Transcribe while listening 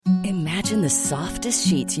Imagine the softest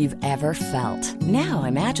sheets you've ever felt. Now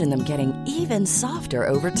imagine them getting even softer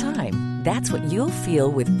over time. That's what you'll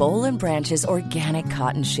feel with Boll and Branch's organic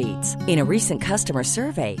cotton sheets. In a recent customer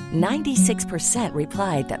survey, 96%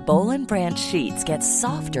 replied that Boll and Branch sheets get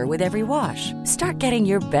softer with every wash. Start getting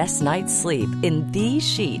your best night's sleep in these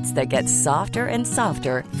sheets that get softer and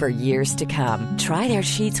softer for years to come. Try their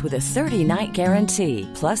sheets with a 30-night guarantee.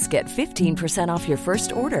 Plus, get 15% off your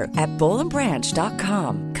first order at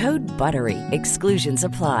bollandbranch.com. Code BUTTERY. Exclusions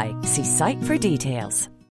apply. See site for details.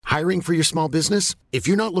 Hiring for your small business? If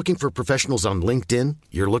you're not looking for professionals on LinkedIn,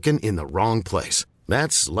 you're looking in the wrong place.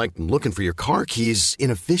 That's like looking for your car keys in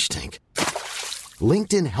a fish tank.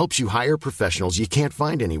 LinkedIn helps you hire professionals you can't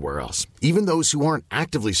find anywhere else, even those who aren't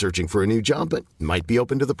actively searching for a new job but might be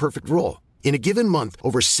open to the perfect role. In a given month,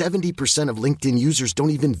 over 70% of LinkedIn users don't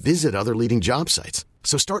even visit other leading job sites.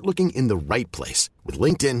 So start looking in the right place. With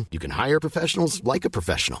LinkedIn, you can hire professionals like a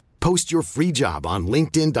professional. Post your free job on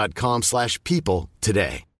linkedin.com/people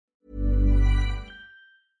today.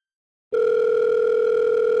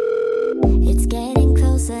 It's getting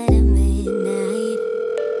closer to midnight.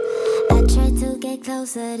 I try to get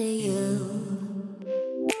closer to you.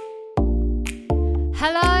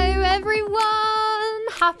 Hello, everyone.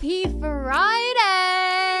 Happy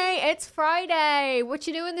Friday. It's Friday. What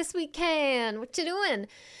you doing this weekend? What you doing?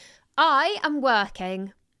 I am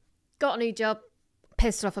working. Got a new job.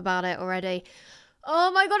 Pissed off about it already.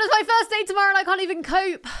 Oh my God, it's my first day tomorrow and I can't even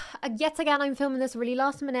cope. And yet again, I'm filming this really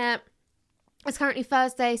last minute. It's currently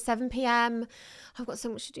Thursday, 7 p.m. I've got so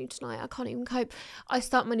much to do tonight. I can't even cope. I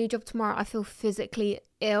start my new job tomorrow. I feel physically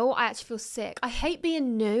ill. I actually feel sick. I hate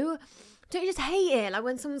being new. Don't you just hate it? Like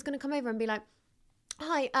when someone's going to come over and be like,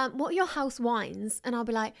 hi, what are your house wines? And I'll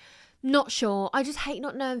be like, not sure. I just hate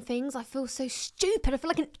not knowing things. I feel so stupid. I feel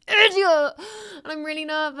like an idiot. And I'm really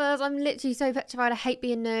nervous. I'm literally so petrified. I hate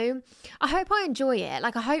being new. I hope I enjoy it.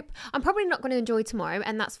 Like I'm probably not going to enjoy tomorrow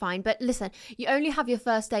and that's fine. But listen, you only have your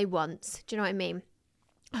first day once. Do you know what I mean?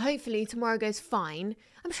 Hopefully tomorrow goes fine.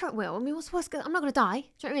 I'm sure it will. I mean, what's the worst? I'm not going to die.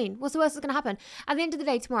 Do you know what I mean? What's the worst that's going to happen? At the end of the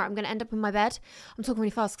day tomorrow, I'm going to end up in my bed. I'm talking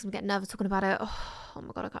really fast because I'm getting nervous talking about it. Oh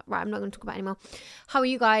my God, I can't. Right, I'm not going to talk about it anymore. How are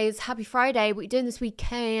you guys? Happy Friday. What are you doing this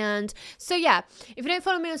weekend? So yeah, if you don't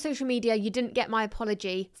follow me on social media, you didn't get my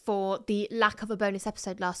apology for the lack of a bonus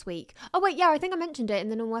episode last week. Oh wait, yeah, I think I mentioned it in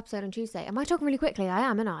the normal episode on Tuesday. Am I talking really quickly? I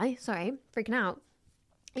am, aren't I? Sorry, freaking out.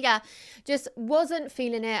 Yeah, just wasn't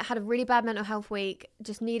feeling it. Had a really bad mental health week.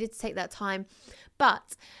 Just needed to take that time.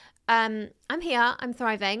 But I'm here. I'm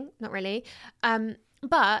thriving. Not really.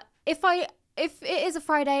 But if it is a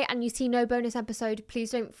Friday and you see no bonus episode,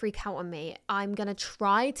 please don't freak out on me. I'm going to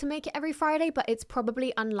try to make it every Friday, but it's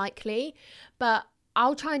probably unlikely. But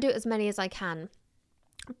I'll try and do it as many as I can.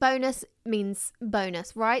 Bonus means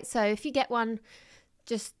bonus, right? So if you get one,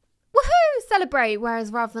 just woohoo, celebrate.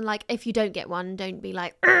 Whereas rather than like, if you don't get one, don't be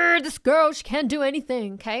like, this girl, she can't do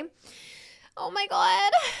anything, okay? Oh my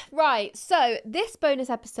God. Right, so this bonus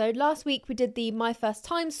episode, last week we did the My First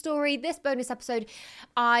Time story. This bonus episode,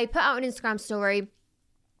 I put out an Instagram story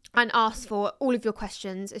and asked for all of your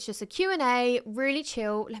questions. It's just a Q&A, really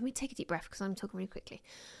chill. Let me take a deep breath because I'm talking really quickly.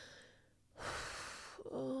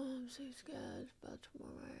 Oh, I'm so scared about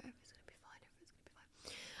tomorrow. Everything's going to be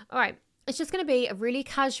fine. All right. It's just going to be a really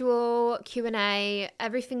casual Q&A,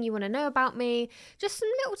 everything you want to know about me, just some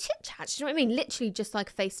little chit-chats, you know what I mean? Literally just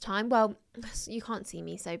like FaceTime. Well, you can't see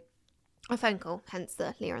me, so a phone call, hence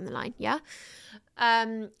the Leah on the line, yeah?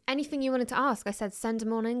 Anything you wanted to ask, I said send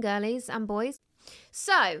them on in, girlies and boys.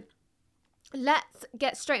 So, let's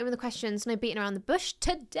get straight in with the questions. No beating around the bush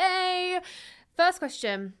today. First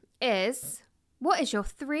question is, what is your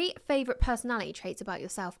 3 favourite personality traits about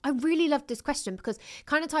yourself? I really loved this question because it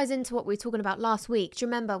kind of ties into what we were talking about last week. Do you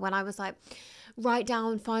remember when I was like, write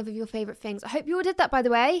down 5 of your favourite things? I hope you all did that, by the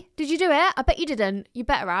way. Did you do it? I bet you didn't. You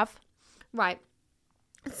better have. Right.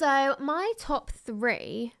 So my top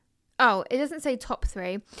 3... Oh, it doesn't say top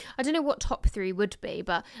 3. I don't know what top 3 would be,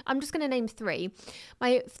 but I'm just going to name 3.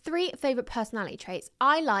 My 3 favourite personality traits.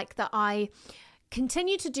 I like that I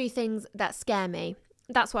continue to do things that scare me.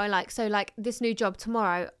 That's what I like. So like this new job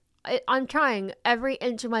tomorrow, I'm trying every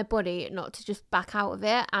inch of my body not to just back out of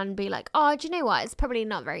it and be like, oh, do you know what? It's probably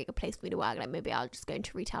not a very good place for me to work. Like maybe I'll just go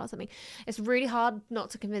into retail or something. It's really hard not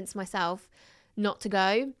to convince myself not to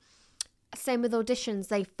go. Same with auditions.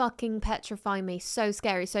 They fucking petrify me. So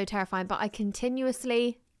scary, so terrifying. But I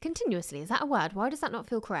continuously, is that a word? Why does that not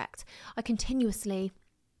feel correct?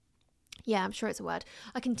 Yeah, I'm sure it's a word.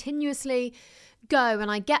 I continuously go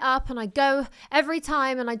and I get up and I go every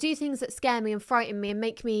time and I do things that scare me and frighten me and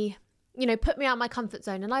make me, put me out of my comfort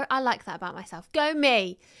zone. And I like that about myself. Go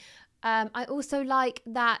me. I also like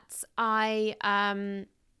that I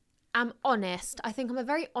am honest. I think I'm a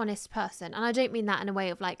very honest person, and I don't mean that in a way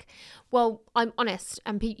of like, well, I'm honest,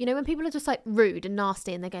 and you know when people are just like rude and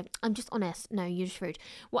nasty and they go, I'm just honest. No, you're just rude.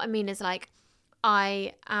 What I mean is like,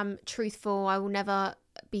 I am truthful. I will never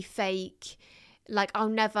be fake. Like, I'll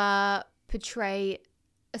never portray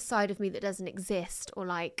a side of me that doesn't exist,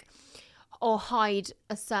 or hide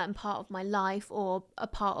a certain part of my life or a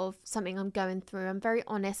part of something I'm going through. I'm very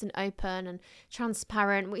honest and open and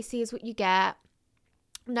transparent. What you see is what you get.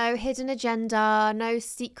 No hidden agenda, no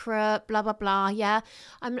secret, blah, blah, blah. Yeah,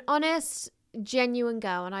 I'm an honest, genuine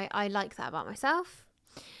girl, and I like that about myself.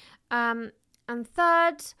 And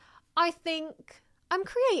third, I think I'm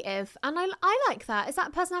creative, and I like that. Is that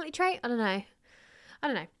a personality trait? I don't know.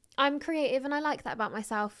 I'm creative, and I like that about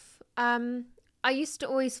myself. I used to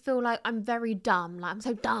always feel like I'm very dumb, like I'm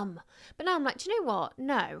so dumb. But now I'm like, do you know what?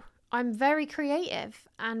 No, I'm very creative.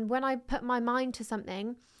 And when I put my mind to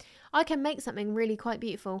something, I can make something really quite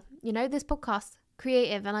beautiful. You know, this podcast,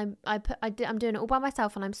 creative, and I'm doing it all by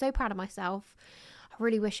myself, and I'm so proud of myself. I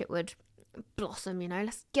really wish it would blossom, you know.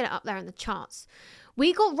 Let's get it up there in the charts.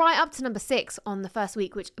 We got right up to number 6 on the first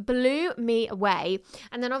week, which blew me away.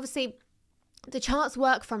 And then obviously the charts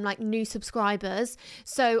work from like new subscribers.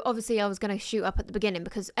 So obviously I was going to shoot up at the beginning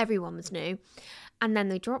because everyone was new. And then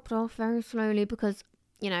they dropped off very slowly because,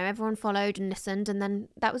 you know, everyone followed and listened. And then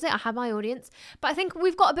that was it. I had my audience. But I think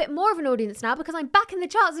we've got a bit more of an audience now because I'm back in the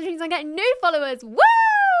charts, which means I'm getting new followers. Woo!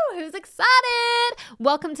 Who's excited?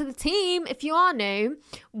 Welcome to the team. If you are new,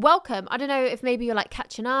 welcome. I don't know if maybe you're like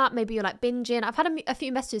catching up, maybe you're like binging. I've had a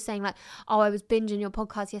few messages saying like, oh, I was binging your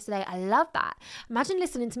podcast yesterday. I love that. Imagine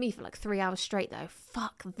listening to me for like 3 hours straight though.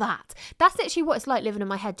 Fuck that. That's literally what it's like living in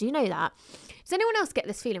my head. Do you know that? Does anyone else get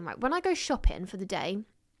this feeling, right? When I go shopping for the day,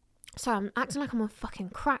 sorry, I'm acting like I'm on fucking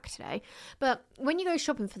crack today, but when you go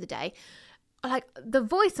shopping for the day, like the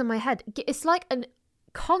voice in my head, it's like an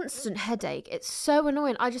constant headache. It's so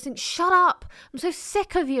annoying. I just think, shut up. I'm so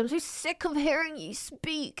sick of you. I'm so sick of hearing you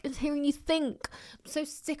speak and hearing you think. I'm so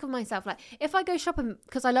sick of myself. Like if I go shopping,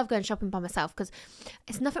 because I love going shopping by myself, because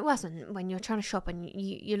it's nothing worse than when you're trying to shop and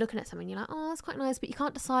you're looking at something, you're like, oh, that's quite nice, but you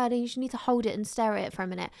can't decide and you just need to hold it and stare at it for a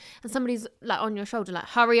minute. And somebody's like on your shoulder, like,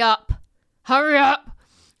 hurry up.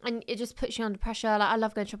 And it just puts you under pressure. Like I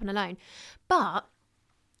love going shopping alone. But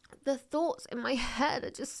the thoughts in my head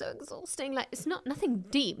are just so exhausting. Like it's nothing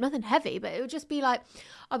deep, nothing heavy, but it would just be like,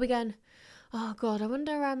 I'll be going, oh God, I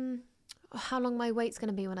wonder how long my wait's going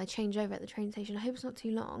to be when I change over at the train station. I hope it's not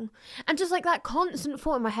too long. And just like that constant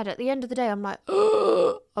thought in my head, at the end of the day, I'm like,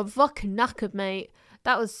 oh, I'm fucking knackered, mate.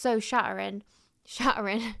 That was so shattering.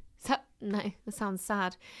 No, that sounds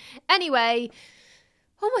sad. Anyway,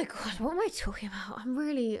 oh my God, what am I talking about?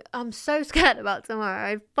 I'm so scared about tomorrow.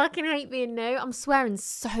 I fucking hate being new. I'm swearing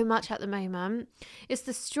so much at the moment. It's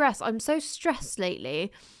the stress. I'm so stressed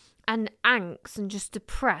lately and angst and just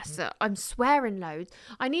depressed. I'm swearing loads.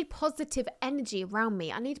 I need positive energy around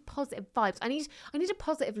me. I need positive vibes. I need a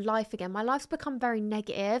positive life again. My life's become very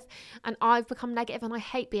negative and I've become negative and I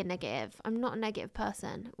hate being negative. I'm not a negative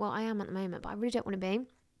person. Well, I am at the moment, but I really don't want to be.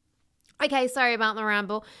 Okay, sorry about the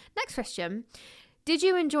ramble. Next question. Did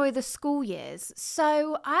you enjoy the school years?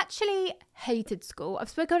 So I actually hated school.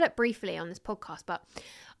 I've spoken about it briefly on this podcast, but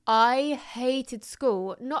I hated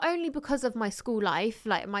school, not only because of my school life,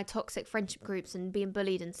 like my toxic friendship groups and being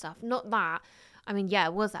bullied and stuff. Not that. I mean, yeah,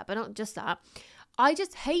 it was that, but not just that. I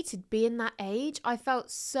just hated being that age. I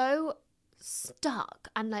felt so stuck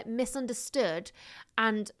and like misunderstood.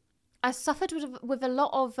 And I suffered with a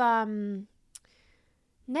lot of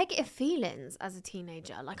negative feelings as a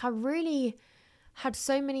teenager. Like I really had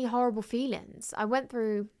so many horrible feelings. I went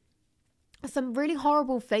through some really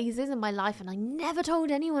horrible phases in my life and I never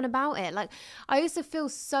told anyone about it. Like I used to feel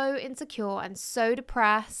so insecure and so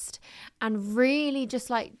depressed and really just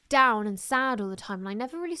like down and sad all the time. And I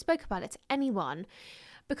never really spoke about it to anyone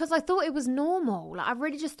because I thought it was normal. Like I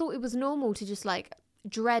really just thought it was normal to just like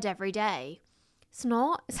dread every day. It's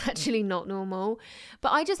not. It's actually not normal.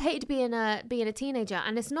 But I just hated being a teenager.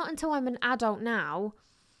 And it's not until I'm an adult now,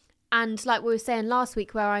 and like we were saying last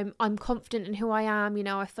week, where I'm confident in who I am, you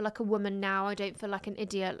know, I feel like a woman now. I don't feel like an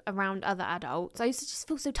idiot around other adults. I used to just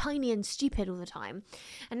feel so tiny and stupid all the time.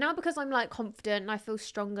 And now because I'm like confident and I feel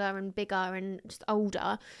stronger and bigger and just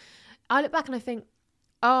older, I look back and I think,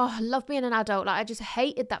 oh, I love being an adult. Like I just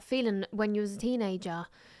hated that feeling when you was a teenager.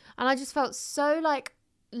 And I just felt so like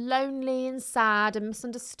lonely and sad and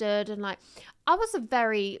misunderstood. And like I was a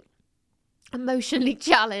very emotionally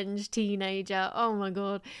challenged teenager. Oh my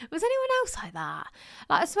God. Was anyone else like that?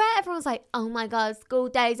 Like, I swear everyone's like, oh my God, school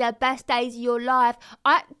days are the best days of your life.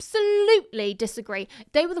 I absolutely disagree.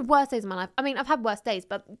 They were the worst days of my life. I mean, I've had worse days,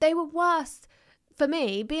 but they were worse. For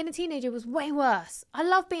me, being a teenager was way worse. I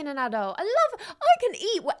love being an adult. I can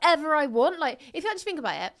eat whatever I want. Like, if you actually think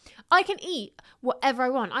about it, I can eat whatever I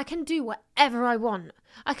want. I can do whatever I want.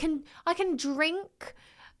 I can drink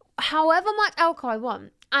however much alcohol I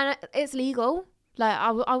want. And it's legal. Like,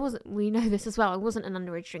 I wasn't, we know this as well. I wasn't an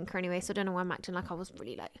underage drinker anyway, so I don't know why I'm acting like I was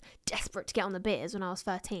really, like, desperate to get on the beers when I was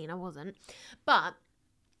 13. I wasn't. But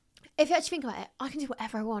if you actually think about it, I can do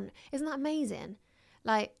whatever I want. Isn't that amazing?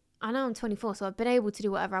 Like, I know I'm 24, so I've been able to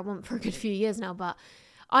do whatever I want for a good few years now, but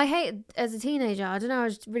I hate it as a teenager. I don't know, I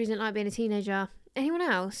just really didn't like being a teenager. Anyone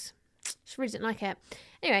else? Just really didn't like it.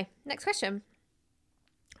 Anyway, next question.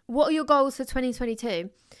 What are your goals for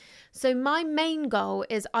 2022? So my main goal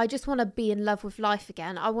is I just want to be in love with life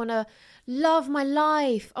again. I want to love my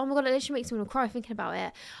life. Oh my God, it literally makes me want to cry thinking about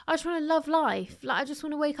it. I just want to love life. Like, I just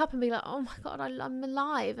want to wake up and be like, oh my God, I'm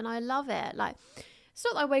alive and I love it. Like, it's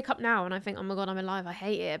not that I wake up now and I think, oh my God, I'm alive, I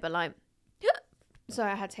hate it. But like, sorry,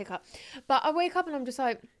 I had to take up. But I wake up and I'm just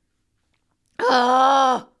like,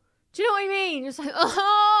 oh, do you know what I mean? Just like,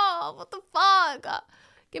 oh, what the fuck?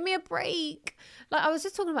 Give me a break. Like, I was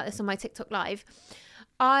just talking about this on my TikTok live.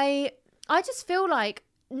 I just feel like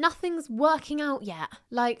nothing's working out yet.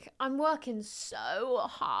 Like, I'm working so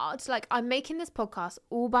hard. Like, I'm making this podcast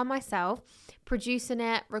all by myself, producing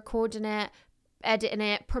it, recording it, editing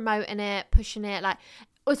it, promoting it, pushing it. Like,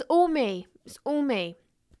 it's all me. It's all me.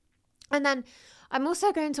 And then I'm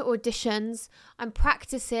also going to auditions. I'm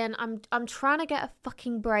practicing. I'm trying to get a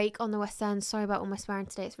fucking break on the West End. Sorry about all my swearing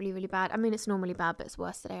today. It's really, really bad. I mean, it's normally bad, but it's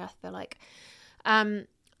worse today, I feel like. And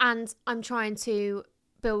I'm trying to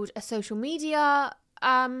build a social media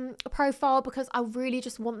profile because I really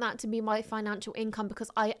just want that to be my financial income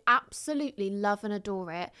because I absolutely love and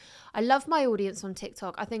adore it. I love my audience on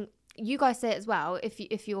TikTok. I think you guys say it as well,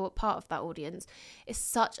 if you're part of that audience. It's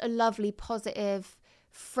such a lovely, positive,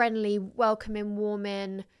 friendly, welcoming,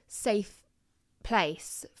 warming, safe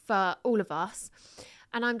place for all of us.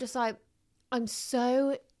 And I'm just like, I'm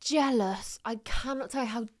so jealous. I cannot tell you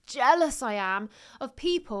how jealous I am of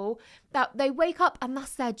people that they wake up and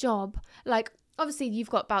that's their job. Like, obviously you've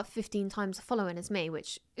got about 15 times the following as me,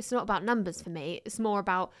 which it's not about numbers for me. It's more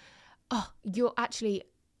about, oh, you're actually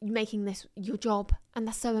making this your job and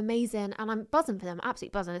that's so amazing, and I'm buzzing for them,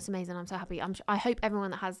 absolutely buzzing. It's amazing. I'm so happy. I hope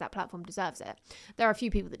everyone that has that platform deserves it. There are a few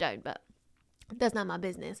people that don't, but that's not my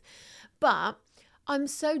business. But I'm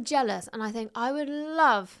so jealous, and I think I would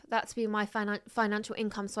love that to be my financial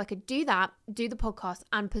income so I could do that, do the podcast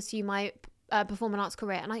and pursue my performing arts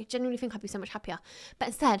career, and I genuinely think I'd be so much happier. But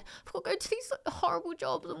instead I've got to go to these horrible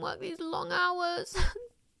jobs and work these long hours,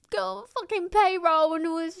 go on fucking payroll and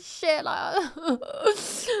all this shit. Like,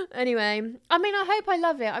 anyway, I mean, I hope I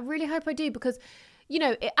love it. I really hope I do, because, you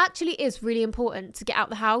know, it actually is really important to get out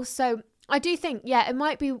the house. So I do think, yeah, it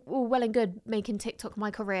might be all well and good making TikTok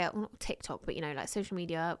my career. Well, not TikTok, but, you know, like social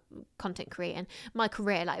media content creating my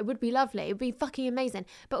career. Like, it would be lovely. It would be fucking amazing.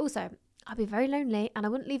 But also, I'd be very lonely and I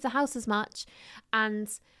wouldn't leave the house as much and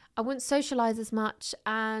I wouldn't socialise as much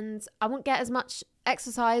and I wouldn't get as much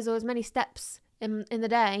exercise or as many steps in the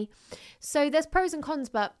day. So there's pros and cons,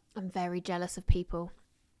 but I'm very jealous of people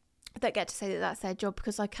that get to say that that's their job,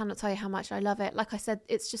 because I cannot tell you how much I love it. Like I said,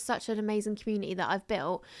 it's just such an amazing community that I've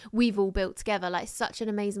built. We've all built together, like such an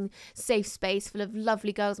amazing safe space full of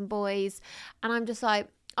lovely girls and boys. And I'm just like,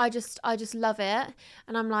 I just love it.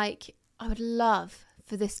 And I'm like, I would love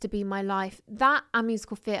for this to be my life. That and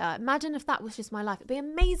musical theatre. Imagine if that was just my life. It'd be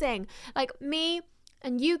amazing. Like me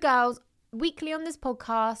and you girls weekly on this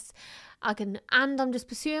podcast. And I'm just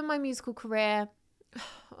pursuing my musical career.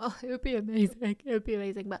 Oh, it would be amazing. It would be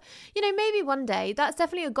amazing. But, you know, maybe one day. That's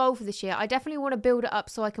definitely a goal for this year. I definitely want to build it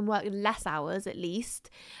up so I can work less hours at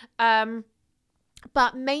least.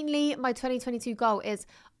 But mainly my 2022 goal is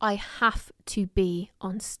I have to be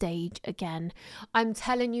on stage again. I'm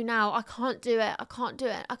telling you now, I can't do it. I can't do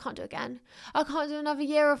it. I can't do it again. I can't do another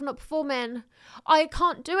year of not performing. I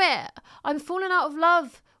can't do it. I'm falling out of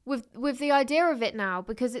love with the idea of it now,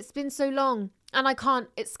 because it's been so long and I can't,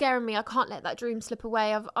 it's scaring me. I can't let that dream slip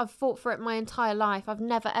away. I've fought for it my entire life. I've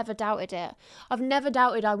never ever doubted it. I've never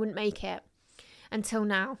doubted I wouldn't make it until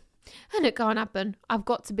now, and it can't happen. I've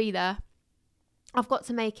got to be there. I've got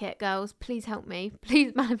to make it, girls. Please help me.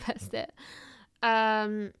 Please manifest it.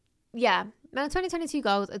 Yeah, my 2022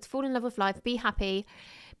 goals are to fall in love with life, be happy,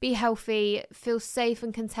 be healthy, feel safe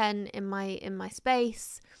and content in my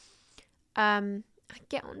space. I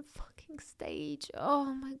get on fucking fucking stage.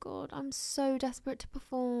 Oh my God, I'm so desperate to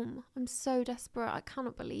perform. I'm so desperate. I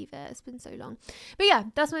cannot believe it. It's been so long. But yeah,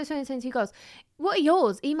 that's my 2022 goals. What are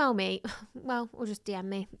yours? Email me. Well, or just DM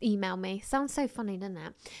me. Email me. Sounds so funny, doesn't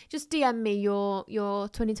it? Just DM me your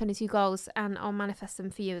 2022 goals and I'll manifest them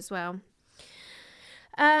for you as well.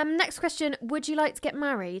 Next question. Would you like to get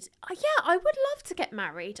married? Yeah, I would love to get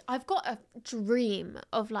married. I've got a dream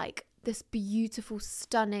of like this beautiful,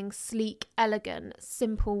 stunning, sleek, elegant,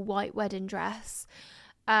 simple white wedding dress.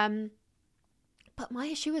 But my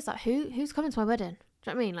issue is like, who's coming to my wedding?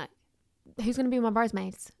 Do you know what I mean? Like, who's going to be my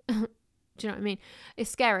bridesmaids? Do you know what I mean? It's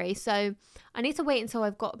scary. So I need to wait until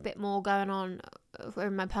I've got a bit more going on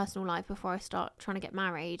in my personal life before I start trying to get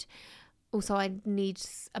married. Also, I need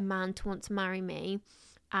a man to want to marry me.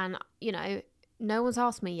 And, you know, no one's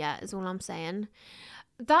asked me yet, is all I'm saying.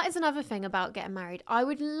 That is another thing about getting married. I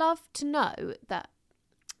would love to know that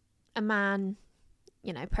a man,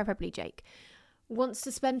 you know, preferably Jake, wants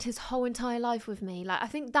to spend his whole entire life with me. Like, I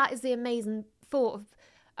think that is the amazing thought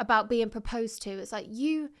about being proposed to. It's like,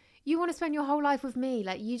 you want to spend your whole life with me.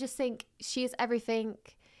 Like, you just think she is everything.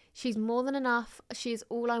 She's more than enough. She's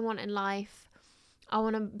all I want in life. I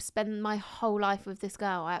want to spend my whole life with this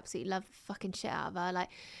girl. I absolutely love the fucking shit out of her. Like,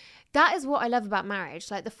 that is what I love about marriage.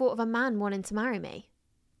 Like, the thought of a man wanting to marry me.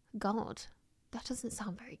 God, that doesn't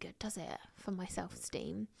sound very good, does it? For my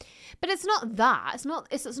self-esteem. But it's not that. It's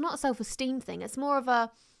not a self-esteem thing. It's more of a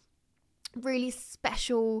really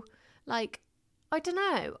special, like, I don't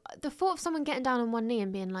know. The thought of someone getting down on one knee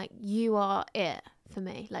and being like, you are it for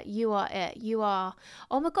me. Like, you are it. You are,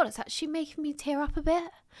 oh my God, it's actually making me tear up a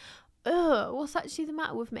bit. Ugh, what's actually the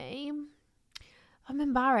matter with me? I'm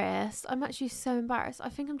embarrassed. I'm actually so embarrassed. I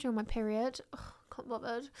think I'm during my period. Ugh, can't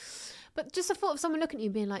bother. But just the thought of someone looking at you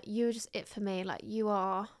being like, you're just it for me. Like, you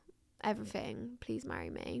are everything. Please marry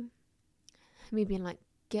me. Me being like,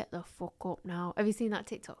 get the fuck up now. Have you seen that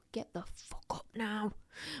TikTok? Get the fuck up now.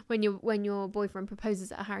 When your boyfriend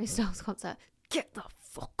proposes at a Harry Styles concert. Get the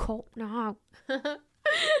fuck up now. That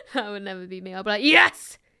would never be me. I'll be like,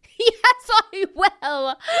 yes! Yes, I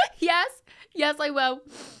will. Yes, I will.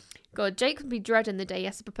 God, Jake would be dreading the day he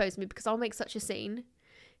has to propose to me because I'll make such a scene.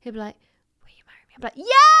 He'll be like, will you marry me? I'll be like,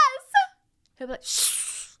 yes! He'll be like,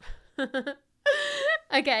 shh.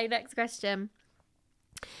 Okay, next question.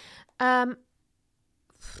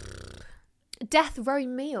 Death row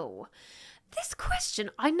meal. This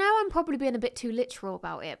question, I know I'm probably being a bit too literal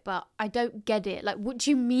about it, but I don't get it. Like, what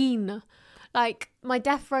do you mean? Like, my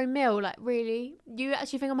death row meal, like, really? You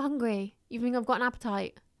actually think I'm hungry? You think I've got an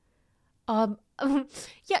appetite? Yeah,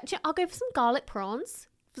 I'll go for some garlic prawns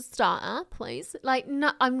for starter, please. Like,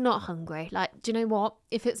 no, I'm not hungry. Like, do you know what?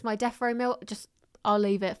 If it's my death row meal, just, I'll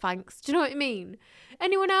leave it, thanks. Do you know what I mean?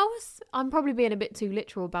 Anyone else? I'm probably being a bit too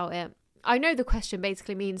literal about it. I know the question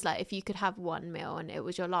basically means, like, if you could have one meal and it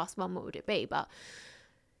was your last one, what would it be? But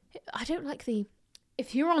I don't like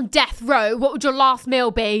if you're on death row, what would your last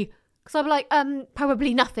meal be? Because I'd be like,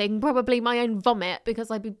 probably nothing. Probably my own vomit because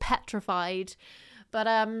I'd be petrified. But,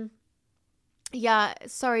 yeah,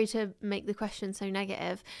 sorry to make the question so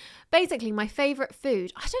negative. Basically, my favourite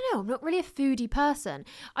food, I don't know, I'm not really a foodie person.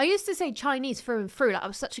 I used to say Chinese through and through. Like, I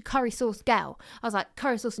was such a curry sauce gal. I was like,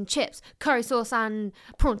 curry sauce and chips, curry sauce and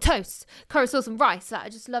prawn toast, curry sauce and rice. Like, I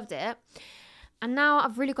just loved it. And now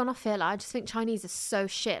I've really gone off it. Like, I just think Chinese is so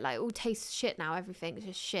shit. Like, it all tastes shit now. Everything's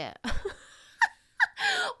just shit.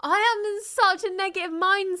 I am in such a negative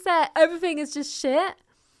mindset. Everything is just shit.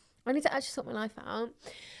 I need to actually sort my life out.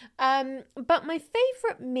 But my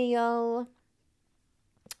favourite meal,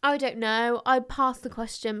 I don't know. I passed the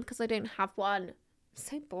question because I don't have one.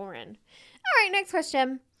 So boring. All right, next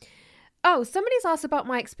question. Oh, somebody's asked about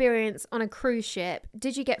my experience on a cruise ship.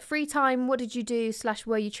 Did you get free time? What did you do? /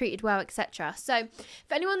 were you treated well, etc.? So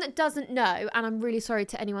for anyone that doesn't know, and I'm really sorry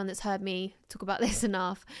to anyone that's heard me talk about this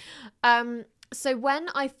enough, so when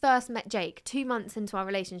I first met Jake, 2 months into our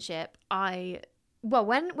relationship,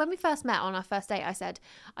 when we first met on our first date, I said,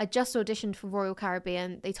 I just auditioned for Royal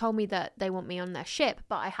Caribbean. They told me that they want me on their ship,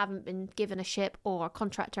 but I haven't been given a ship or a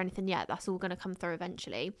contract or anything yet. That's all going to come through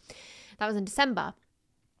eventually. That was in December.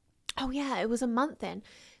 Oh yeah, it was a month in.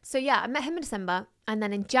 So yeah, I met him in December. And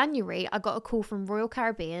then in January, I got a call from Royal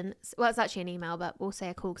Caribbean. Well, it's actually an email, but we'll say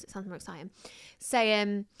a call because it sounds more exciting.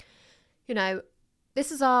 Saying, you know, this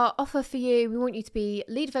is our offer for you. We want you to be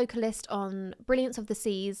lead vocalist on Brilliance of the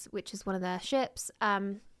Seas, which is one of their ships.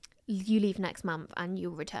 You leave next month and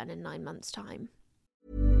you'll return in 9 months' time.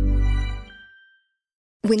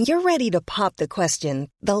 When you're ready to pop the question,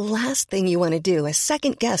 the last thing you want to do is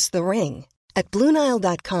second-guess the ring. At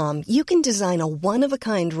BlueNile.com, you can design a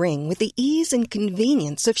one-of-a-kind ring with the ease and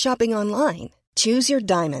convenience of shopping online. Choose your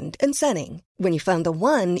diamond and setting. When you find the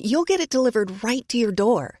one, you'll get it delivered right to your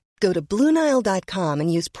door. Go to BlueNile.com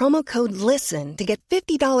and use promo code LISTEN to get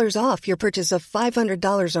 $50 off your purchase of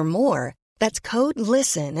 $500 or more. That's code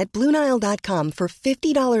LISTEN at BlueNile.com for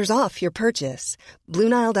 $50 off your purchase.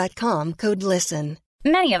 BlueNile.com, code LISTEN.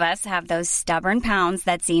 Many of us have those stubborn pounds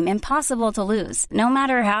that seem impossible to lose, no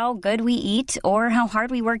matter how good we eat or how hard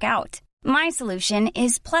we work out. My solution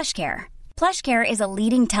is PlushCare. PlushCare is a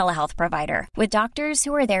leading telehealth provider with doctors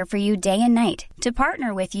who are there for you day and night to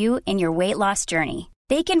partner with you in your weight loss journey.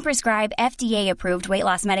 They can prescribe FDA-approved weight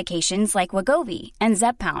loss medications like Wegovy and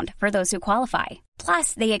Zepbound for those who qualify.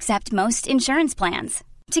 Plus, they accept most insurance plans.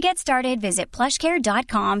 To get started, visit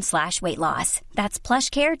plushcare.com/weightloss. That's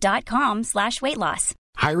plushcare.com/weightloss.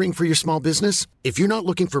 Hiring for your small business? If you're not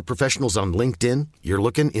looking for professionals on LinkedIn, you're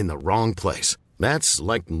looking in the wrong place. That's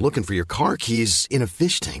like looking for your car keys in a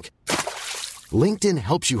fish tank. LinkedIn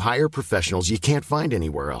helps you hire professionals you can't find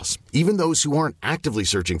anywhere else, even those who aren't actively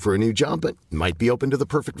searching for a new job but might be open to the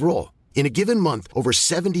perfect role. In a given month, over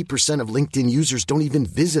 70% of LinkedIn users don't even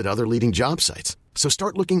visit other leading job sites. So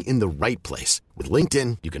start looking in the right place. With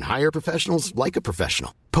LinkedIn, you can hire professionals like a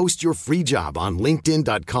professional. Post your free job on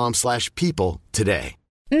linkedin.com/people today.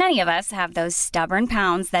 Many of us have those stubborn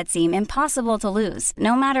pounds that seem impossible to lose,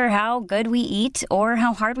 no matter how good we eat or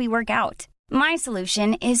how hard we work out. My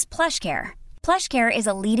solution is PlushCare. PlushCare is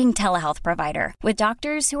a leading telehealth provider with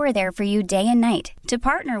doctors who are there for you day and night to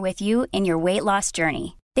partner with you in your weight loss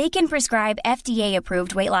journey. They can prescribe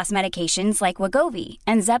FDA-approved weight loss medications like Wegovy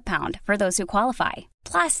and Zepbound for those who qualify.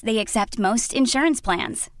 Plus, they accept most insurance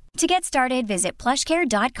plans. To get started, visit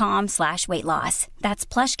plushcare.com/weightloss. That's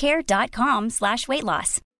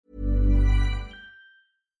plushcare.com/weightloss.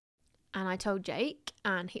 And I told Jake,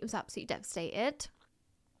 and he was absolutely devastated.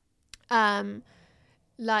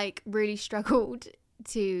 Really struggled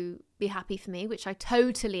to be happy for me, which I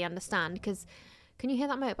totally understand, because can you hear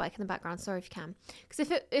that motorbike in the background? Sorry if you can.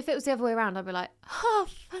 Because if it was the other way around, I'd be like, oh,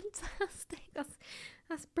 fantastic. That's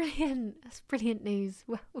brilliant. That's brilliant news.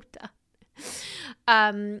 Well done.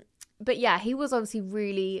 But yeah, he was obviously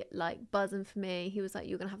really buzzing for me. He was like,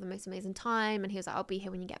 you're going to have the most amazing time. And he was like, I'll be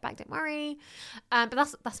here when you get back. Don't worry. But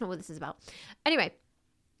that's not what this is about. Anyway.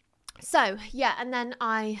 So yeah. And then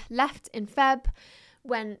I left in Feb,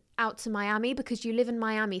 went out to Miami, because you live in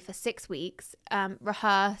Miami for 6 weeks,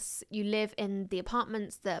 rehearse, you live in the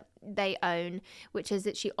apartments that they own, which is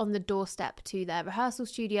literally on the doorstep to their rehearsal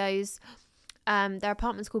studios. Their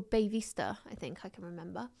apartment's called Bay Vista, I think I can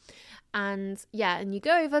remember. And yeah, and you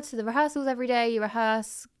go over to the rehearsals every day, you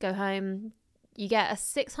rehearse, go home, you get a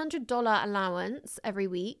 $600 allowance every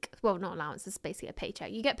week. Well, not allowance, it's basically a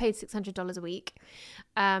paycheck. You get paid $600 a week,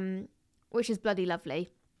 which is bloody lovely.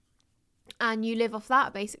 And you live off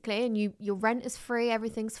that basically, and your rent is free,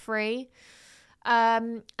 everything's free.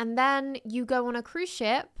 And then you go on a cruise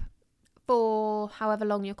ship for however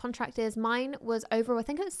long your contract is. Mine was over, I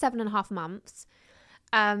think it was 7.5 months.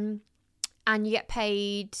 And you get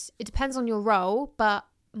paid, it depends on your role, but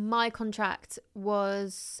my contract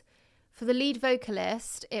was, for the lead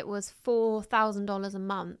vocalist, it was $4,000 a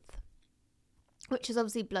month, which is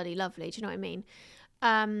obviously bloody lovely. Do you know what I mean?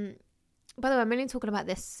 By the way, I'm only talking about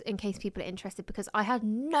this in case people are interested, because I had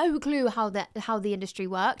no clue how the industry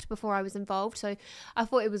worked before I was involved. So I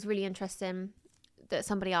thought it was really interesting that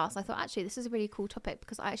somebody asked. I thought, actually, this is a really cool topic,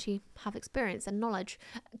 because I actually have experience and knowledge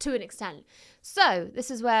to an extent. So this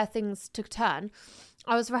is where things took a turn.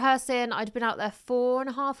 I was rehearsing. I'd been out there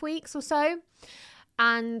 4.5 weeks or so.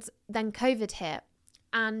 And then COVID hit.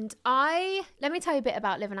 And let me tell you a bit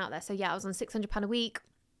about living out there. So yeah, I was on £600 a week.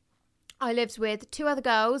 I lived with 2 other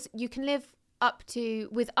girls. You can live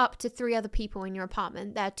with up to 3 other people in your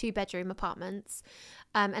apartment. They're 2-bedroom apartments.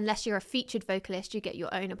 Unless you're a featured vocalist, you get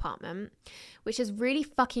your own apartment, which is really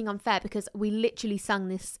fucking unfair, because we literally sung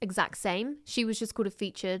this exact same. She was just called a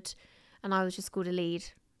featured and I was just called a lead,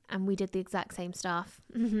 and we did the exact same stuff.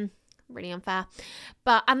 Really unfair.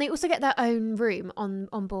 And they also get their own room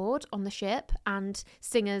on board on the ship, and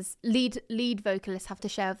singers, lead vocalists have to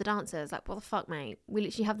share with the dancers. Like, what the fuck, mate? We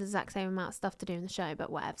literally have the exact same amount of stuff to do in the show,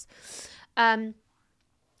 but whatevs.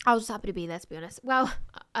 I was just happy to be there, to be honest. Well,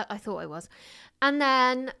 I thought I was. And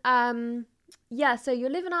then so you're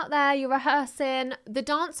living out there, you're rehearsing. The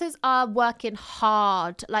dancers are working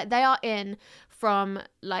hard. Like, they are in from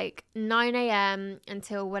 9 a.m.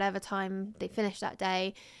 until whatever time they finish that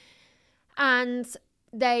day. And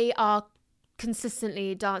they are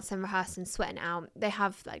consistently dancing, rehearsing, sweating out. They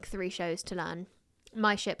have 3 shows to learn.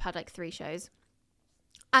 My ship had 3 shows.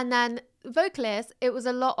 And then vocalists, it was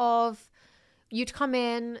a lot of you'd come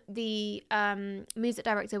in, the music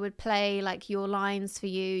director would play like your lines for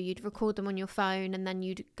you, you'd record them on your phone, and then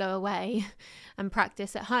you'd go away and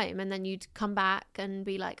practice at home, and then you'd come back and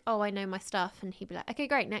be like, oh, I know my stuff, and he'd be like, okay,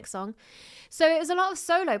 great, next song. So it was a lot of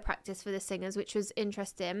solo practice for the singers, which was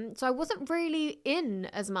interesting. So I wasn't really in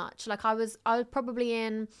as much. Like I was probably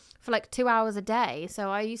in for like 2 hours a day, so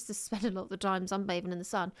I used to spend a lot of the time sunbathing in the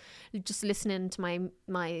sun, just listening to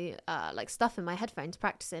my like stuff in my headphones,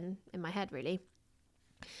 practicing in my head, really.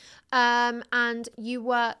 And you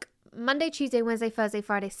work Monday, Tuesday, Wednesday, Thursday,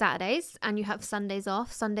 Friday, Saturdays, and you have Sundays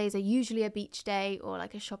off. Sundays are usually a beach day or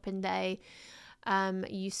like a shopping day.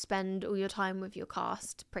 You spend all your time with your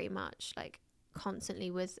cast, pretty much, like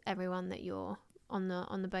constantly with everyone that you're on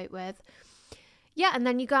the boat with. Yeah, and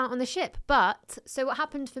then you go out on the ship. But so what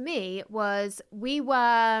happened for me was we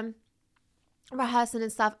were rehearsing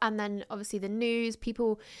and stuff, and then obviously the news,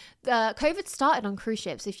 COVID started on cruise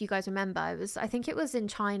ships, if you guys remember. I think it was in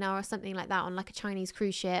China or something like that, on like a Chinese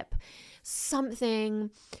cruise ship, something,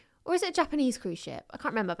 or is it a Japanese cruise ship? I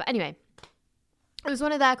can't remember, but anyway, it was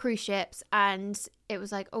one of their cruise ships, and it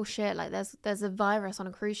was like, oh shit, like there's a virus on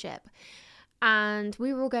a cruise ship. And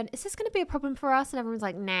we were all going, is this going to be a problem for us? And everyone's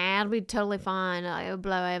like, nah, it'll be totally fine, like, it'll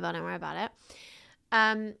blow over, don't worry about it.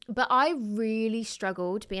 But I really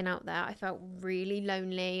struggled being out there. I felt really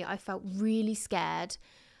lonely. I felt really scared.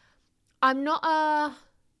 I'm not a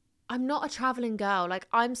traveling girl. Like,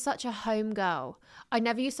 I'm such a home girl. I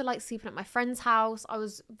never used to like sleeping at my friend's house. I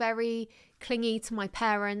was very clingy to my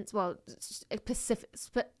parents. Well,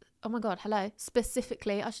 oh my God, hello.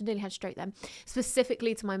 Specifically, I should nearly had stroke then.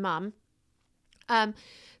 Specifically to my mum.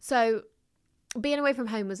 So being away from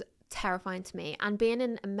home was terrifying to me, and being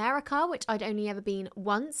in America, which I'd only ever been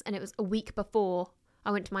once, and it was a week before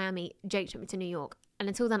I went to Miami, Jake took me to New York, and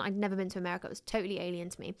until then I'd never been to America. It was totally alien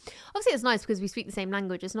to me. Obviously it's nice because we speak the same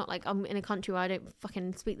language. It's not like I'm in a country where I don't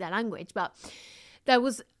fucking speak their language, but there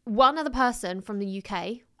was one other person from the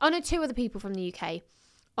UK, two other people from the UK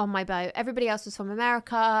on my boat. Everybody else was from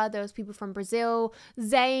America. There was people from Brazil.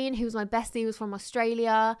 Zane, who was my bestie, was from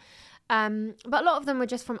Australia, but a lot of them were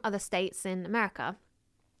just from other states in America.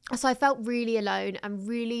 So I felt really alone and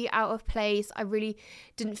really out of place. I really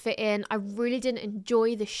didn't fit in. I really didn't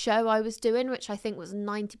enjoy the show I was doing, which I think was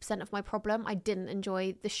 90% of my problem. I didn't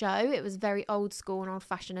enjoy the show. It was very old school and old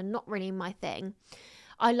fashioned and not really my thing.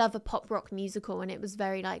 I love a pop rock musical, and it was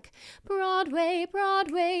very like, Broadway,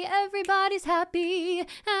 Broadway, everybody's happy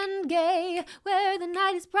and gay, where the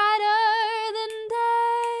night is brighter than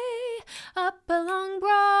day, up along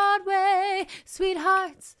Broadway,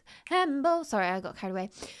 sweethearts and bows. Sorry, I got carried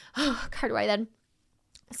away. Carried away then.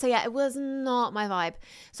 So yeah, it was not my vibe.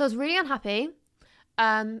 So I was really unhappy,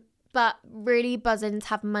 but really buzzing to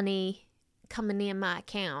have money coming in my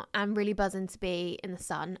account, and really buzzing to be in the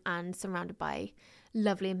sun and surrounded by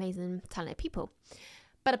lovely, amazing, talented people.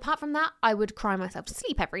 But apart from that, I would cry myself to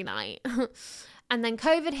sleep every night. And then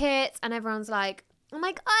COVID hit, and everyone's like, oh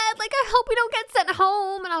my God, like, I hope we don't get sent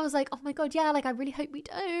home. And I was like, oh my God, yeah, like, I really hope we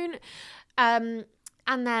don't. And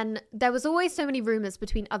then there was always so many rumors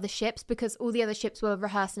between other ships, because all the other ships were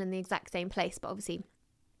rehearsing in the exact same place, but obviously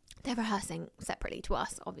they're rehearsing separately to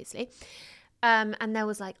us, obviously. And there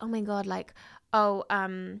was like, oh my God, like,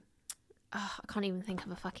 I can't even think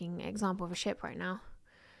of a fucking example of a ship right now.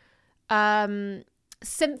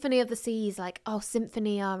 Symphony of the Seas, like,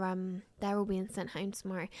 Symphony are, they're all being sent home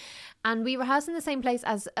tomorrow. And we rehearsed in the same place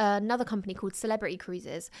as another company called Celebrity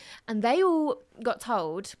Cruises. And they all got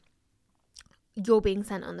told, you're being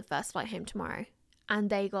sent on the first flight home tomorrow. And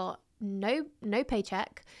they got no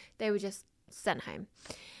paycheck. They were just sent home.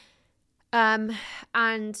 And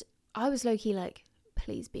I was low-key like,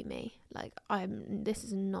 please be me. Like, this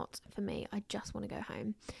is not for me. I just want to go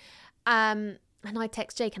home. And I'd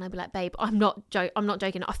text Jake and I'd be like, babe, I'm not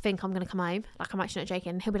joking. I think I'm going to come home. Like, I'm actually not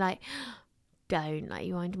joking. And he'll be like, don't, like,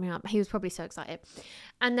 you wind me up. He was probably so excited.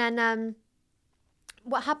 And then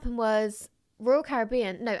what happened was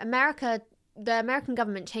the American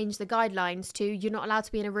government changed the guidelines to, you're not allowed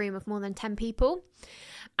to be in a room of more than 10 people.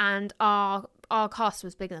 And our cast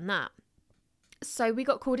was bigger than that. So we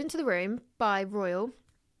got called into the room by Royal,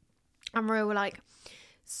 and Royal were like,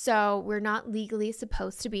 so we're not legally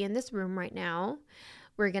supposed to be in this room right now.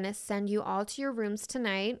 We're going to send you all to your rooms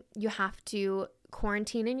tonight. You have to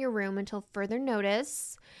quarantine in your room until further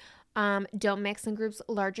notice. Don't mix in groups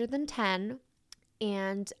larger than 10.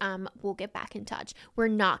 And we'll get back in touch. We're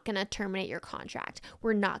not going to terminate your contract.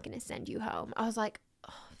 We're not going to send you home. I was like,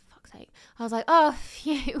 oh, fuck's sake. I was like, oh,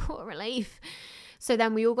 phew, what relief. So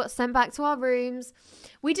then we all got sent back to our rooms.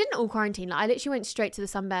 We didn't all quarantine. Like, I literally went straight to the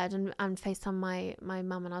sunbed and FaceTimed my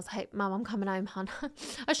mum, and I was like, hey, Mum, I'm coming home, hun. I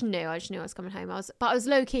just knew I was coming home. But I was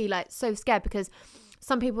low key, like, so scared, because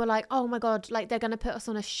some people were like, oh my God, like, they're going to put us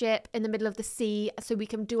on a ship in the middle of the sea so we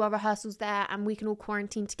can do our rehearsals there and we can all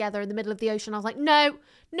quarantine together in the middle of the ocean. I was like, no,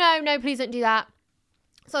 please don't do that.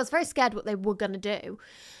 So I was very scared what they were going to do.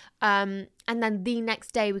 And then the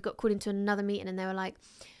next day we got called into another meeting, and they were like,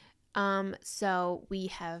 so we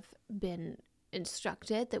have been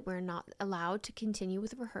instructed that we're not allowed to continue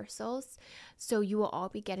with rehearsals. So you will all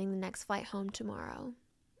be getting the next flight home tomorrow.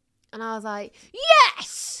 And I was like,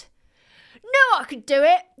 yes! No, I could do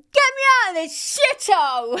it. Get me out of this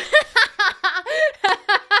shithole.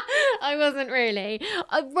 I wasn't really.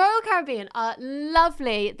 Royal Caribbean are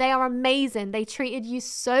lovely. They are amazing. They treated you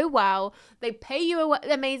so well. They pay you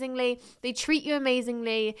amazingly. They treat you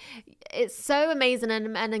amazingly. It's so amazing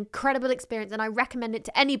and an incredible experience. And I recommend it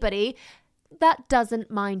to anybody that doesn't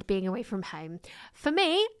mind being away from home. For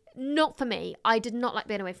me, not for me. I did not like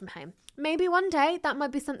being away from home. Maybe one day that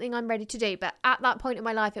might be something I'm ready to do, but at that point in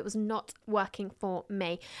my life, it was not working for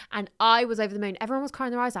me, and I was over the moon. Everyone was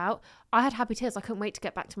crying their eyes out. I had happy tears. I couldn't wait to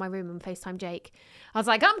get back to my room and FaceTime Jake. I was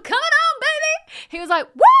like, I'm coming home, baby. He was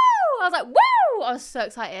like, woo! I was like, woo! I was so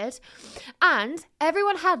excited. And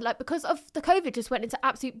everyone had, like, because of the COVID just went into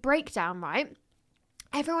absolute breakdown, right?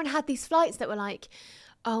 Everyone had these flights that were like,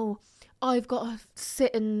 oh, I've got to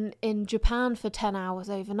sit in Japan for 10 hours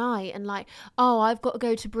overnight, and like, oh, I've got to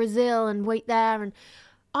go to Brazil and wait there. And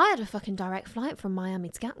I had a fucking direct flight from Miami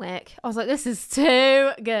to Gatwick. I was like, this is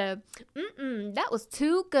too good. That was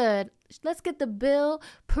too good. Let's get the bill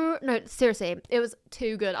per... No, seriously, it was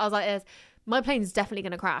too good. I was like, my plane's definitely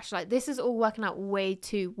going to crash. Like, this is all working out way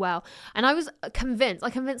too well. And I was convinced.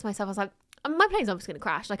 I convinced myself. I was like, my plane's obviously going to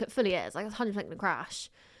crash. Like, it fully is. Like, it's 100% going to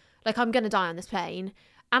crash. Like, I'm going to die on this plane.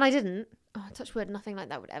 And I didn't. Oh, touch wood, nothing like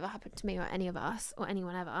that would ever happen to me or any of us or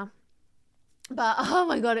anyone ever. But, oh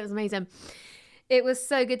my God, it was amazing. It was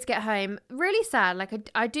so good to get home. Really sad. Like,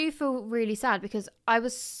 I do feel really sad because I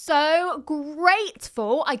was so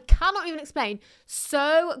grateful. I cannot even explain.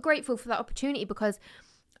 So grateful for that opportunity because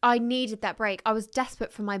I needed that break. I was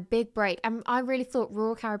desperate for my big break. And I really thought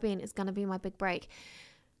Royal Caribbean is going to be my big break.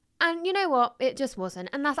 And you know what? It just wasn't.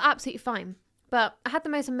 And that's absolutely fine. But I had the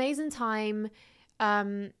most amazing time.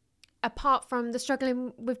 Apart from the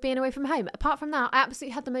struggling with being away from home. Apart from that, I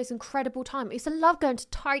absolutely had the most incredible time. I used to love going to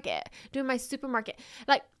Target, doing my supermarket.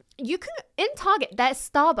 Like, you can, in Target, there's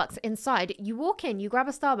Starbucks inside. You walk in, you grab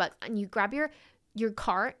a Starbucks, and you grab your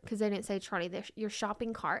cart, because they didn't say trolley, your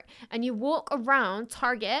shopping cart, and you walk around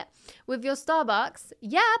Target with your Starbucks.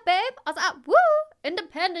 Yeah, babe. I was like, woo,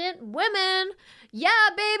 independent women. Yeah,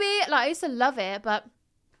 baby. Like, I used to love it, but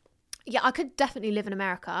yeah, I could definitely live in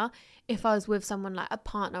America if I was with someone like a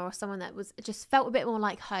partner or someone that was just felt a bit more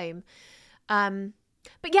like home.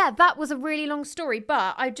 But yeah, that was a really long story,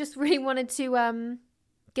 but I just really wanted to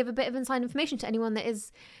give a bit of inside information to anyone that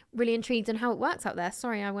is really intrigued in how it works out there.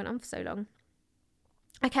 Sorry, I went on for so long.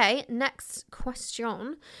 Okay, next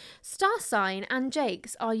question. Star sign and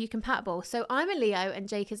Jake's, are you compatible? So I'm a Leo and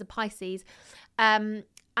Jake is a Pisces. And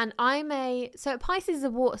so Pisces is a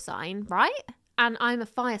water sign, right? And I'm a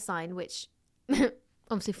fire sign, which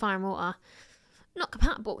obviously fire and water, not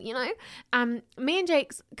compatible, you know? Mine and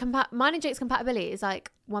Jake's compatibility is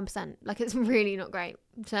like 1%. Like, it's really not great.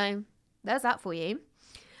 So there's that for you.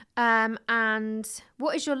 And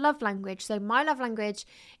what is your love language? So my love language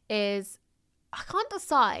is, I can't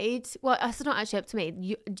decide. Well, it's not actually up to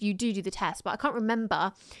me. You do the test, but I can't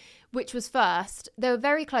remember which was first. They were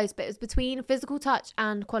very close, but it was between physical touch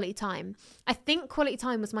and quality time. I think quality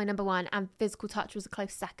time was my number one and physical touch was a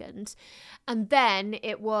close second. And then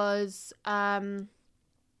it was words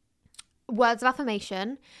of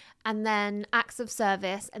affirmation, and then acts of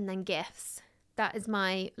service, and then gifts. That is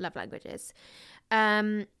my love languages.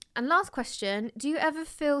 And last question, do you ever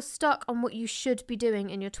feel stuck on what you should be doing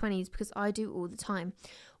in your 20s? Because I do all the time.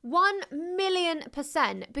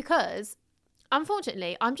 1,000,000%, because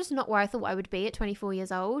unfortunately, I'm just not where I thought I would be at 24 years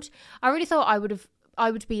old. I really thought I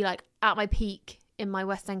would be like at my peak in my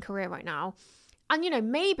West End career right now. And, you know,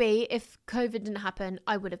 maybe if COVID didn't happen,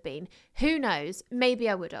 I would have been. Who knows? Maybe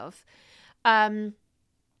I would have.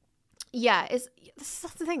 Yeah,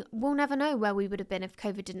 that's the thing. We'll never know where we would have been if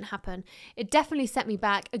COVID didn't happen. It definitely set me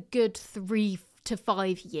back a good 3 to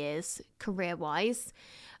 5 years career-wise.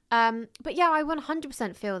 But yeah, I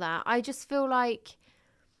 100% feel that. I just feel like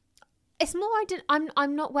it's more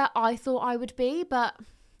I'm not where I thought I would be, but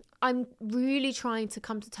I'm really trying to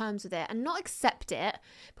come to terms with it and not accept it,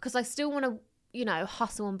 because I still want to, you know,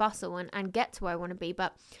 hustle and bustle and get to where I want to be.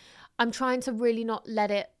 But I'm trying to really not let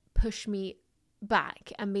it push me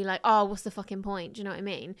back and be like, oh, what's the fucking point? Do you know what I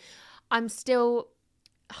mean? I'm still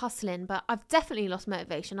hustling, but I've definitely lost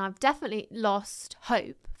motivation. I've definitely lost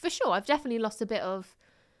hope, for sure. I've definitely lost a bit of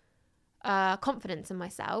confidence in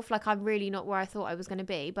myself. Like, I'm really not where I thought I was going to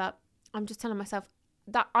be, but I'm just telling myself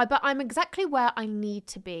that I'm exactly where I need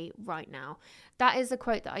to be right now. That is a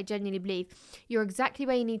quote that I genuinely believe. You're exactly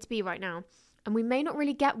where you need to be right now. And we may not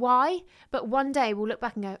really get why, but one day we'll look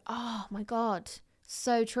back and go, oh my God,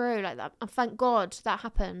 so true. Like that. And thank God that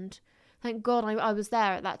happened. Thank God I was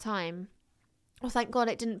there at that time. Or thank God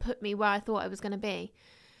it didn't put me where I thought I was going to be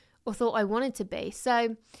or thought I wanted to be.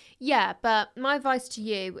 So yeah, but my advice to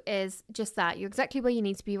you is just that. You're exactly where you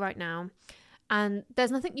need to be right now. And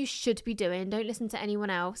there's nothing you should be doing. Don't listen to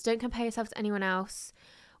anyone else. Don't compare yourself to anyone else.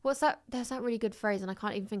 What's that? There's that really good phrase and I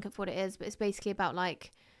can't even think of what it is, but it's basically about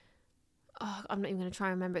like, oh, I'm not even going to try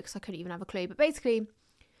and remember it because I couldn't even have a clue. But basically,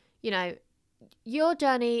 you know, your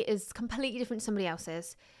journey is completely different to somebody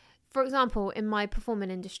else's. For example, in my performing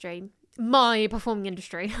industry, what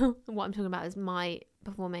I'm talking about is my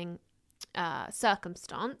performing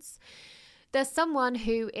circumstance. There's someone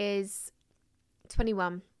who is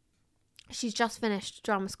 21. She's just finished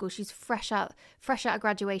drama school. She's fresh out of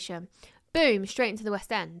graduation. Boom, straight into the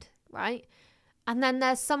West End, right? And then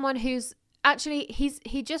there's someone who's actually,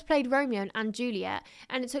 he just played Romeo and Juliet,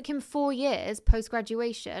 and it took him 4 years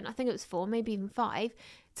post-graduation, I think it was 4, maybe even 5,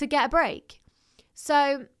 to get a break.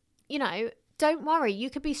 So, you know, don't worry. You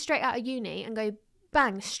could be straight out of uni and go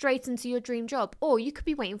bang, straight into your dream job. Or you could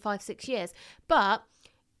be waiting 5-6 years. But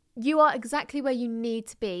you are exactly where you need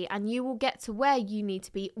to be, and you will get to where you need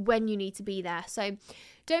to be when you need to be there. So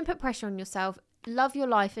don't put pressure on yourself. Love your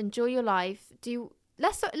life. Enjoy your life.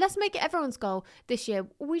 Let's make it everyone's goal this year.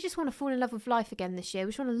 We just want to fall in love with life again this year.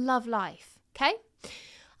 We just want to love life. Okay?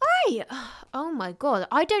 All right. Oh my God.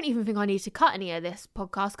 I don't even think I need to cut any of this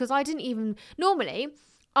podcast because I didn't even... Normally,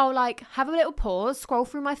 I'll like have a little pause, scroll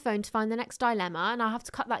through my phone to find the next dilemma, and I'll have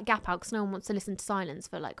to cut that gap out because no one wants to listen to silence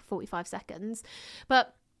for like 45 seconds.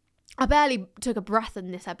 But I barely took a breath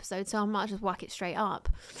in this episode, so I might just whack it straight up.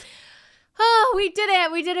 Oh, we did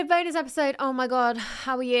it. We did a bonus episode. Oh my God.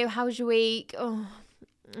 How are you? How was your week? Oh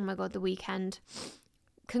my God, the weekend.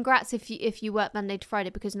 Congrats if you work Monday to Friday,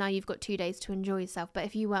 because now you've got 2 days to enjoy yourself. But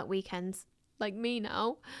if you work weekends like me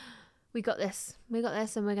now, we got this. We got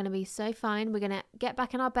this, and we're going to be so fine. We're going to get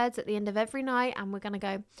back in our beds at the end of every night, and we're going to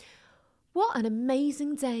go, what an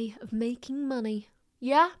amazing day of making money.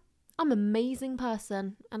 Yeah, I'm an amazing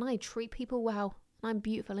person, and I treat people well. I'm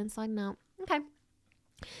beautiful inside and out. Okay.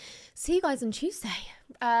 See you guys on Tuesday.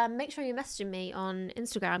 Make sure you're messaging me on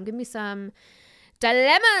Instagram. Give me some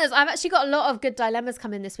dilemmas. I've actually got a lot of good dilemmas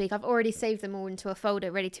coming this week. I've already saved them all into a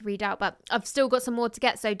folder ready to read out, but I've still got some more to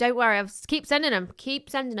get, so don't worry. Keep sending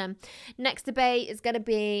them. Next debate is going to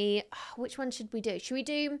be, which one should we do? Should we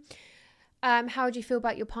do how would you feel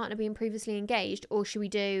about your partner being previously engaged, or should we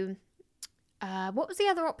do what was the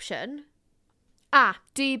other option?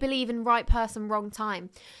 Do you believe in right person, wrong time?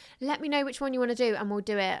 Let me know which one you want to do and we'll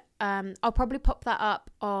do it. I'll probably pop that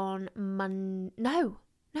up on Monday.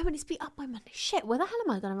 No, it needs to be up by Monday. Shit, where the hell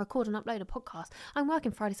am I going to record and upload a podcast? I'm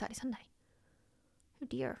working Friday, Saturday, Sunday. Oh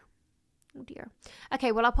dear.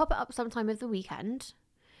 Okay, well, I'll pop it up sometime of the weekend.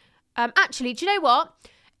 Actually, do you know what?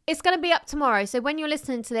 It's going to be up tomorrow. So when you're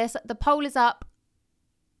listening to this, the poll is up.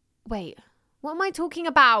 Wait, what am I talking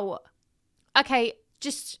about? Okay,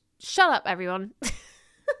 just shut up, everyone.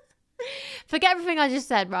 Forget everything I just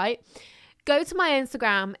said, right? Go to my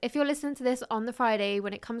Instagram. If you're listening to this on the Friday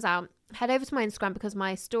when it comes out, head over to my Instagram because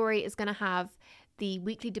my story is going to have the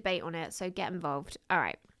weekly debate on it. So get involved. All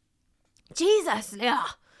right. Jesus. Yeah.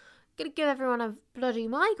 Gonna give everyone a bloody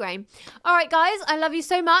migraine. All right, guys. I love you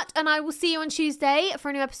so much. And I will see you on Tuesday for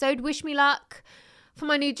a new episode. Wish me luck for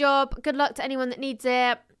my new job. Good luck to anyone that needs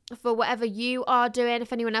it. For whatever you are doing,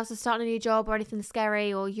 if anyone else is starting a new job or anything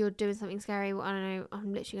scary, or you're doing something scary, well, I don't know,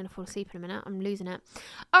 I'm literally going to fall asleep in a minute. I'm losing it.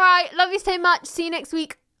 All right, love you so much. See you next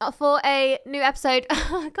week for a new episode.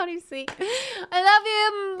 I can't even speak. I love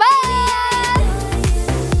you.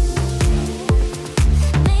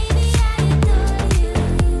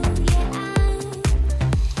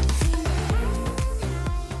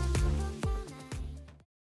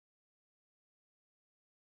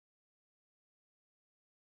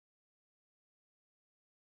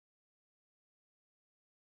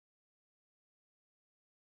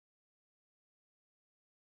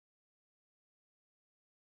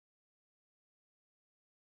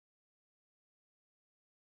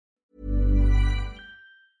 Bye.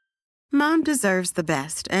 Mom deserves the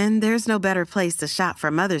best, and there's no better place to shop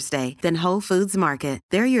for Mother's Day than Whole Foods Market.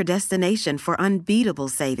 They're your destination for unbeatable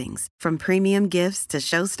savings, from premium gifts to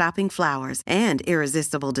show-stopping flowers and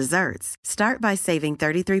irresistible desserts. Start by saving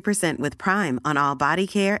 33% with Prime on all body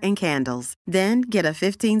care and candles. Then get a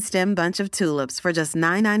 15-stem bunch of tulips for just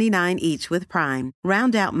 $9.99 each with Prime.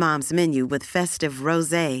 Round out Mom's menu with festive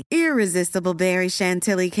rosé, irresistible berry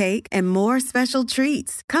chantilly cake, and more special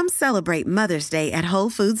treats. Come celebrate Mother's Day at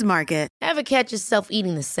Whole Foods Market. Ever catch yourself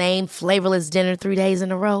eating the same flavorless dinner 3 days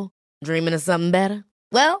in a row? Dreaming of something better?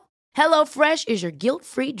 Well, HelloFresh is your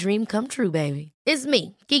guilt-free dream come true, baby. It's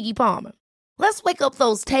me, Keke Palmer. Let's wake up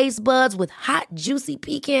those taste buds with hot, juicy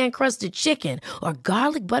pecan-crusted chicken or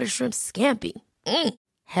garlic butter shrimp scampi.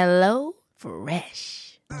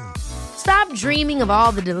 HelloFresh. Stop dreaming of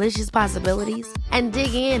all the delicious possibilities and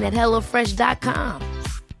dig in at HelloFresh.com.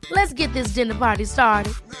 Let's get this dinner party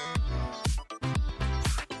started.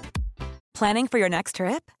 Planning for your next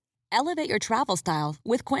trip? Elevate your travel style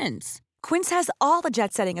with Quince. Quince has all the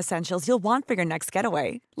jet-setting essentials you'll want for your next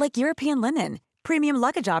getaway, like European linen, premium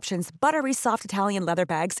luggage options, buttery soft Italian leather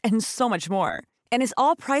bags, and so much more. And is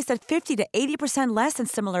all priced at 50 to 80% less than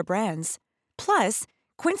similar brands. Plus,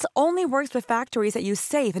 Quince only works with factories that use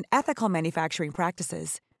safe and ethical manufacturing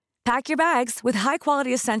practices. Pack your bags with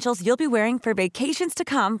high-quality essentials you'll be wearing for vacations to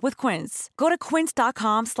come with Quince. Go to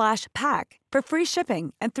quince.com/pack for free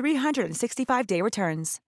shipping and 365-day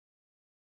returns.